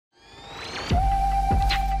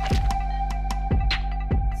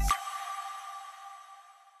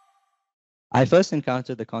I first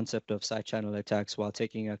encountered the concept of side channel attacks while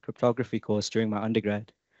taking a cryptography course during my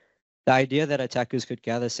undergrad. The idea that attackers could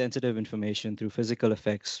gather sensitive information through physical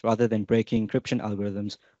effects rather than breaking encryption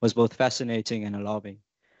algorithms was both fascinating and alarming.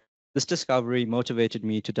 This discovery motivated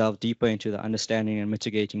me to delve deeper into the understanding and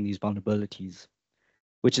mitigating these vulnerabilities,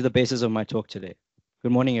 which is the basis of my talk today.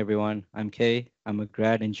 Good morning, everyone. I'm Kay. I'm a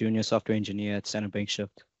grad and junior software engineer at Standard Bank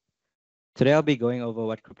Shift. Today, I'll be going over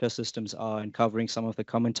what crypto systems are and covering some of the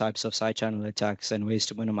common types of side channel attacks and ways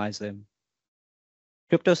to minimize them.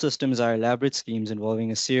 Crypto systems are elaborate schemes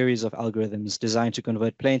involving a series of algorithms designed to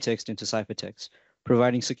convert plain text into ciphertext,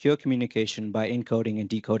 providing secure communication by encoding and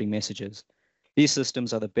decoding messages. These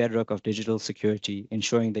systems are the bedrock of digital security,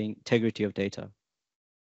 ensuring the integrity of data.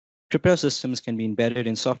 Crypto systems can be embedded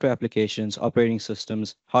in software applications, operating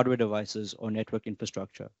systems, hardware devices, or network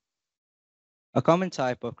infrastructure. A common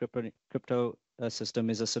type of crypto system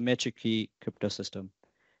is a symmetric key crypto system.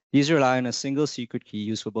 These rely on a single secret key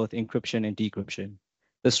used for both encryption and decryption.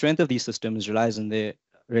 The strength of these systems relies on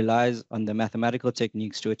the mathematical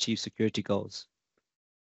techniques to achieve security goals.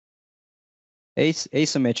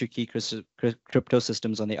 Asymmetric key crypto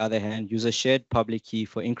systems, on the other hand, use a shared public key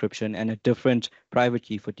for encryption and a different private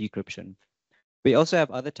key for decryption. We also have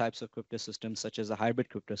other types of crypto systems, such as a hybrid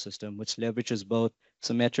crypto system, which leverages both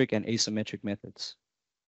symmetric and asymmetric methods.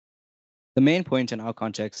 The main point in our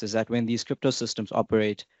context is that when these crypto systems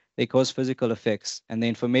operate, they cause physical effects, and the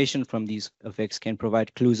information from these effects can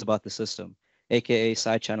provide clues about the system, aka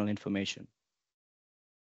side channel information.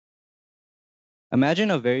 Imagine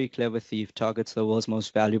a very clever thief targets the world's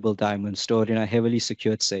most valuable diamond stored in a heavily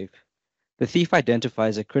secured safe. The thief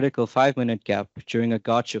identifies a critical 5-minute gap during a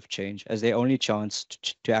guard shift change as their only chance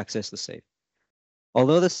to access the safe.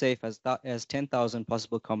 Although the safe has 10,000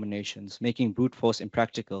 possible combinations, making brute force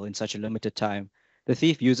impractical in such a limited time, the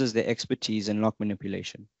thief uses their expertise in lock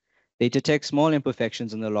manipulation. They detect small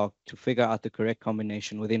imperfections in the lock to figure out the correct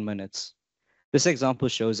combination within minutes. This example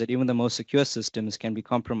shows that even the most secure systems can be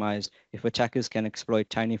compromised if attackers can exploit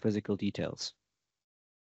tiny physical details.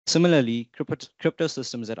 Similarly, crypto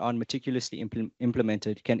systems that aren't meticulously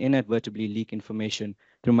implemented can inadvertently leak information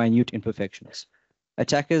through minute imperfections.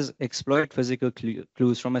 Attackers exploit physical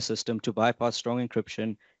clues from a system to bypass strong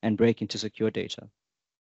encryption and break into secure data.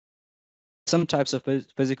 Some types of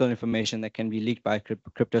physical information that can be leaked by a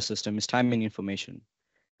crypto system is timing information.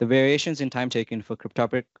 The variations in time taken for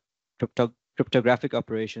cryptographic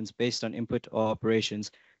operations based on input or operations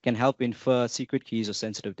can help infer secret keys or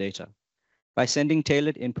sensitive data. By sending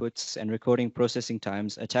tailored inputs and recording processing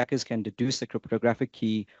times, attackers can deduce the cryptographic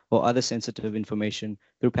key or other sensitive information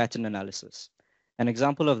through pattern analysis. An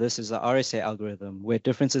example of this is the RSA algorithm, where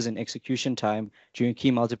differences in execution time during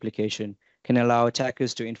key multiplication can allow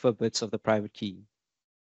attackers to infer bits of the private key.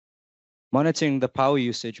 Monitoring the power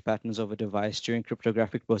usage patterns of a device during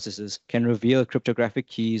cryptographic processes can reveal cryptographic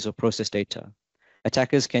keys or process data.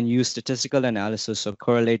 Attackers can use statistical analysis or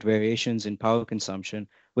correlate variations in power consumption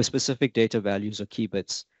with specific data values or key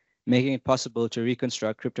bits, making it possible to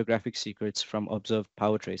reconstruct cryptographic secrets from observed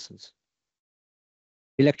power traces.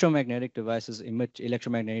 Electromagnetic devices emit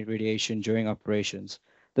electromagnetic radiation during operations.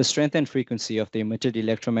 The strength and frequency of the emitted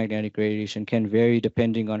electromagnetic radiation can vary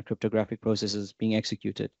depending on cryptographic processes being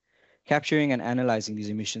executed. Capturing and analyzing these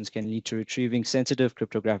emissions can lead to retrieving sensitive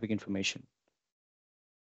cryptographic information.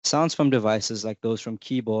 Sounds from devices like those from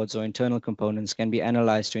keyboards or internal components can be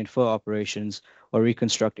analyzed to infer operations or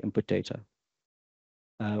reconstruct input data.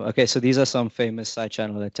 Okay, so these are some famous side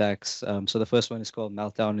channel attacks. So the first one is called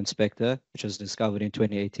Meltdown Inspector, which was discovered in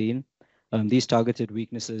 2018. These targeted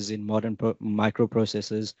weaknesses in modern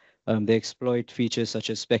microprocessors. They exploit features such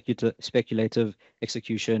as speculative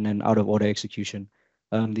execution and out-of-order execution.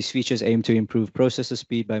 These features aim to improve processor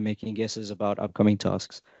speed by making guesses about upcoming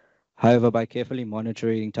tasks. However, by carefully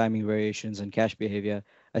monitoring timing variations and cache behavior,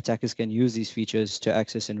 attackers can use these features to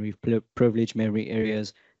access and read privileged memory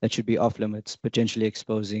areas that should be off limits, potentially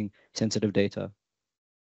exposing sensitive data.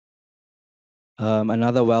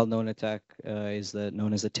 Another well-known attack is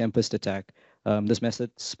known as the Tempest attack. This method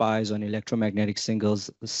spies on electromagnetic signals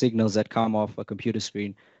that come off a computer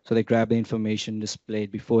screen, so they grab the information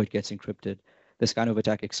displayed before it gets encrypted. This kind of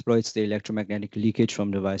attack exploits the electromagnetic leakage from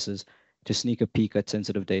devices to sneak a peek at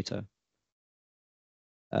sensitive data.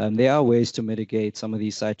 There are ways to mitigate some of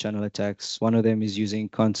these side channel attacks. One of them is using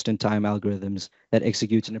constant time algorithms that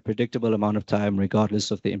execute in a predictable amount of time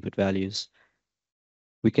regardless of the input values.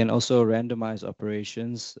 We can also randomize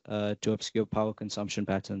operations to obscure power consumption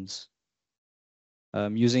patterns.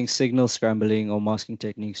 Using signal scrambling or masking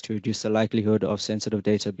techniques to reduce the likelihood of sensitive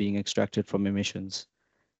data being extracted from emissions.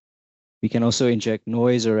 We can also inject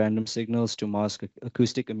noise or random signals to mask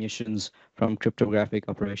acoustic emissions from cryptographic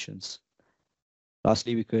operations.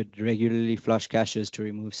 Lastly, we could regularly flush caches to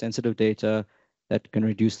remove sensitive data that can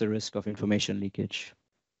reduce the risk of information leakage.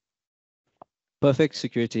 Perfect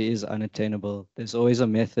security is unattainable. There's always a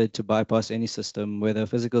method to bypass any system, whether a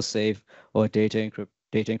physical safe or a data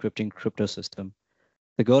encrypting crypto system.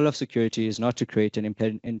 The goal of security is not to create an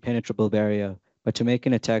impenetrable barrier, but to make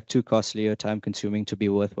an attack too costly or time-consuming to be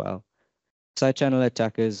worthwhile. Side channel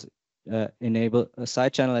attacks enable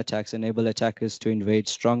attackers to invade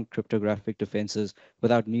strong cryptographic defenses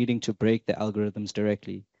without needing to break the algorithms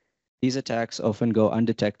directly. These attacks often go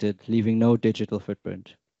undetected, leaving no digital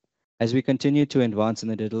footprint. As we continue to advance in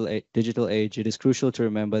the digital age, it is crucial to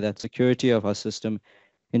remember that security of our system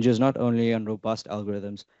hinges not only on robust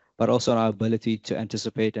algorithms, but also on our ability to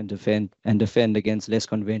anticipate and defend against less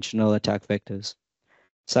conventional attack vectors.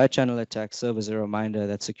 Side channel attacks serve as a reminder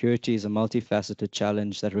that security is a multifaceted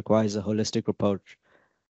challenge that requires a holistic approach.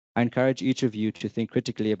 I encourage each of you to think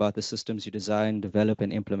critically about the systems you design, develop,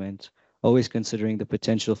 and implement, always considering the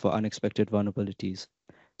potential for unexpected vulnerabilities.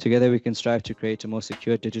 Together, we can strive to create a more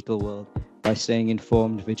secure digital world by staying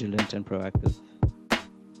informed, vigilant, and proactive.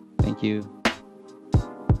 Thank you.